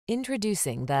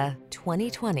Introducing the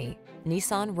 2020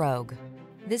 Nissan Rogue.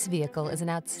 This vehicle is an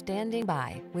outstanding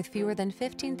buy with fewer than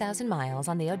 15,000 miles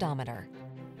on the odometer.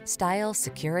 Style,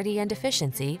 security, and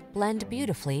efficiency blend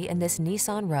beautifully in this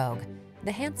Nissan Rogue,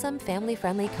 the handsome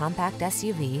family-friendly compact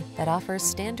SUV that offers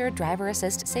standard driver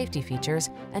assist safety features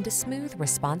and a smooth,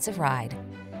 responsive ride.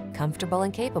 Comfortable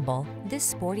and capable, this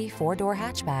sporty four-door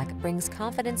hatchback brings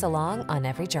confidence along on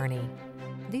every journey.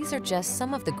 These are just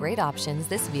some of the great options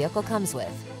this vehicle comes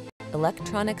with: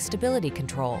 electronic stability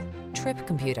control, trip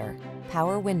computer,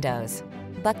 power windows,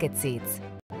 bucket seats,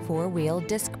 four-wheel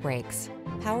disc brakes,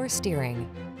 power steering.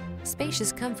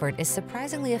 Spacious comfort is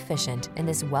surprisingly efficient in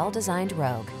this well-designed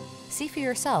Rogue. See for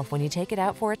yourself when you take it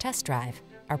out for a test drive.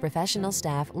 Our professional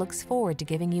staff looks forward to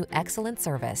giving you excellent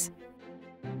service.